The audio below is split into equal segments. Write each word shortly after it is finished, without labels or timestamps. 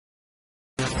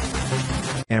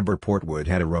Amber Portwood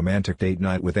had a romantic date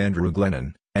night with Andrew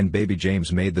Glennon, and baby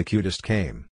James made the cutest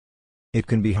came. It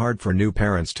can be hard for new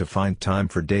parents to find time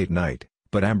for date night,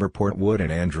 but Amber Portwood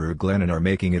and Andrew Glennon are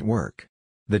making it work.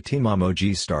 The Teen Mom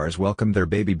OG stars welcomed their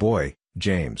baby boy,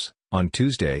 James, on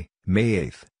Tuesday, May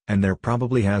 8, and there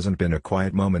probably hasn't been a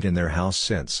quiet moment in their house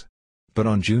since. But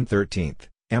on June 13,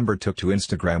 Amber took to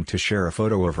Instagram to share a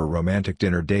photo of her romantic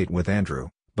dinner date with Andrew,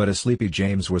 but a sleepy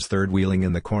James was third-wheeling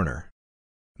in the corner.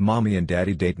 "Mommy and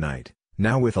Daddy date night,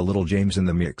 now with a little James in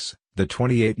the mix," the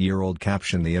 28-year-old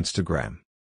captioned the Instagram.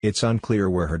 It's unclear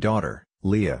where her daughter,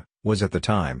 Leah, was at the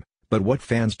time, but what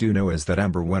fans do know is that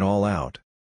Amber went all out.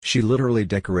 She literally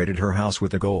decorated her house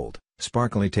with a gold,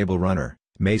 sparkly table runner,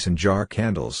 mason jar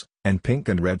candles, and pink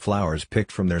and red flowers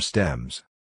picked from their stems.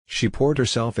 She poured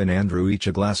herself and Andrew each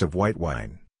a glass of white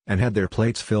wine, and had their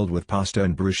plates filled with pasta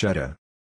and bruschetta.